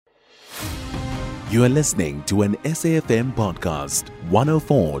You are listening to an SAFM podcast,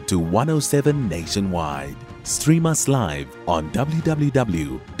 104 to 107 nationwide. Stream us live on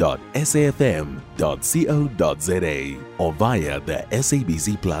www.safm.co.za or via the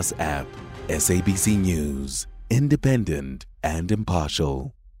SABC Plus app. SABC News, independent and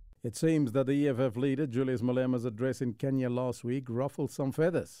impartial. It seems that the EFF leader, Julius Malema's address in Kenya last week ruffled some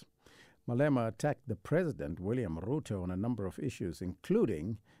feathers. Malema attacked the President William Ruto on a number of issues,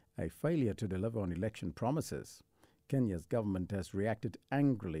 including a failure to deliver on election promises. Kenya's government has reacted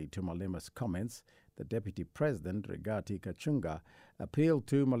angrily to Malema's comments. The Deputy President, Rigathi Gachagua, appealed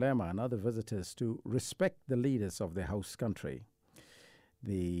to Malema and other visitors to respect the leaders of their host country.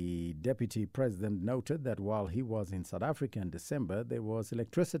 The Deputy President noted that while he was in South Africa in December, there was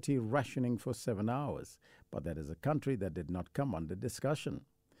electricity rationing for 7 hours, but that is a country that did not come under discussion.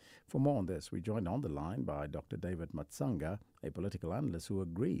 For more on this, we joined on the line by Dr David Matsanga, a political analyst who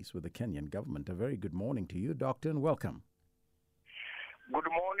agrees with the Kenyan government. A very good morning to you, Doctor, and welcome. Good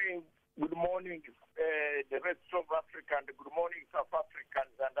morning, the rest of Africa, and good morning, South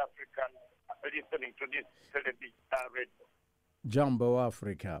Africans and Africans listening to this television radio. Jumbo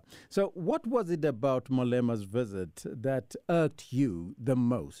Africa. So what was it about Malema's visit that irked you the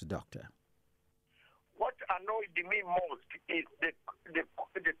most, Doctor? What annoyed me most is the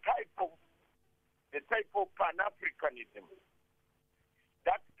type of Pan-Africanism,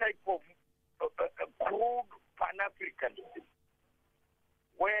 that type of crude Pan-Africanism,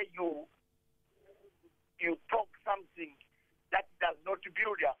 where you talk something that does not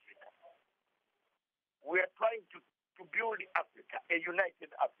build Africa. We are trying to build Africa, a united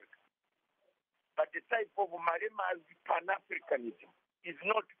Africa. But the type of Malema's Pan-Africanism is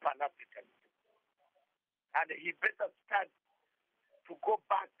not Pan-Africanism. And he better start to go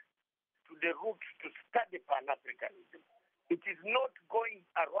back to the roots to study Pan-Africanism. It is not going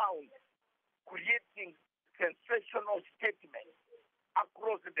around creating sensational statements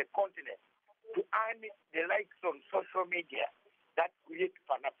across the continent to earn the likes on social media that create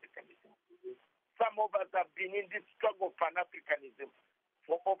Pan-Africanism. Some of us have been in this struggle of Pan-Africanism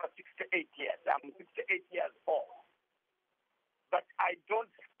for over 68 years. I'm 68 years old. But I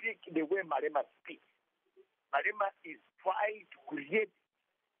don't speak the way Malema speaks. Malema is trying to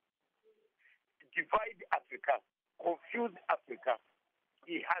divide Africa, confuse Africa.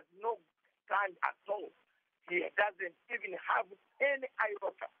 He has no stand at all. He doesn't even have any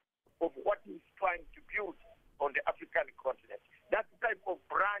iota of what he's trying to build on the African continent. That type of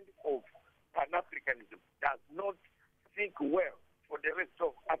brand of Pan-Africanism does not think well for the rest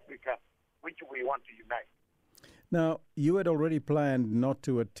of Africa, which we want to unite. Now, you had already planned not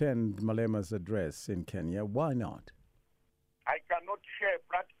to attend Malema's address in Kenya. Why not? I cannot share a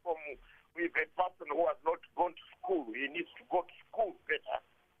platform with a person who has not gone to school. He needs to go to school better,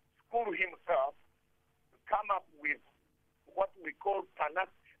 school himself, come up with what we call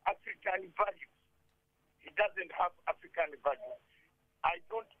Pan-African values. He doesn't have African values. I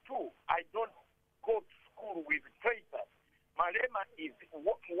don't go to school with traitors. Malema is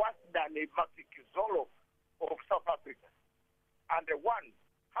worse than a Mafikizolo of South Africa. And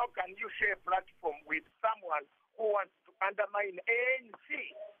how can you share a platform with someone who wants to undermine ANC,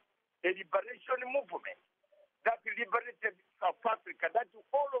 the liberation movement that liberated South Africa, that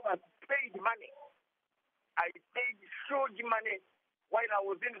all of us paid money. I paid huge money while I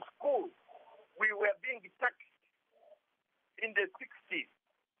was in school. We were being taxed in the 60s.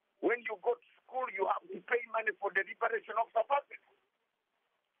 When you go to school, you have to pay money for the liberation of South Africa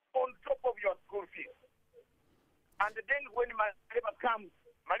on top of your school fees. And then when Malema comes,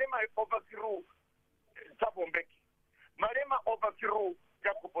 Malema overthrew Thabo Mbeki. Malema overthrew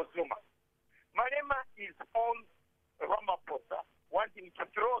Jacob Zuma. Malema is on Ramaphosa, wanting to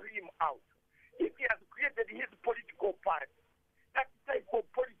throw him out. If he has created his political party, that type of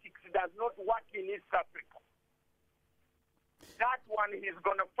politics does not work in East Africa. That one he's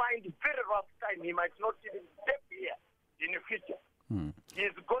going to find very rough time. He might not even step here in the future.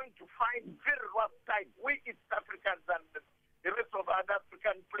 He's going to find very rough time. We East Africans and the rest of other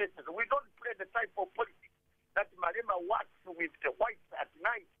African places, we don't play the type of politics that Malema works with the whites at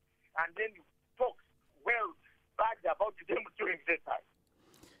night and then talks bad about them during the time.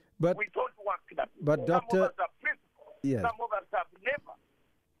 But we don't work that. But some Doctor, of us are principled. yes. Some of us have never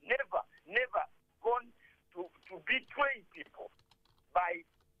gone to betray people by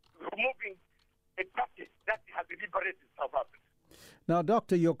removing a party that has liberated South Africa. Now,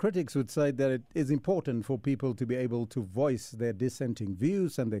 Doctor, your critics would say that it is important for people to be able to voice their dissenting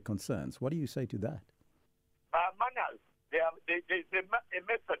views and their concerns. What do you say to that? Manners, there's a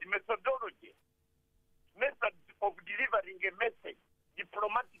methodology of delivering a message,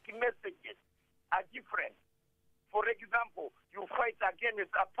 diplomatic messages are different. For example, you fight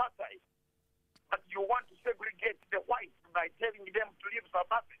against apartheid, but you want to segregate the whites by telling them to leave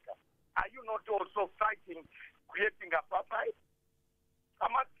South Africa. Are you not also fighting, creating apartheid?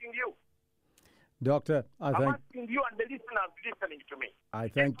 I'm asking you. Doctor, I'm asking you and the listeners listening to me. I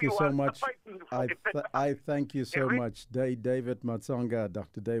thank you so much. I thank you so much, David Matsanga,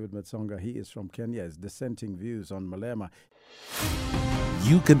 Dr. David Matsanga. He is from Kenya. His dissenting views on Malema.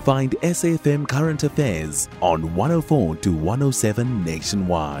 You can find SAFM Current Affairs on 104 to 107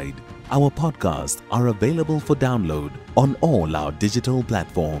 nationwide. Our podcasts are available for download on all our digital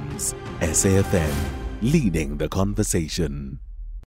platforms. SAFM, leading the conversation.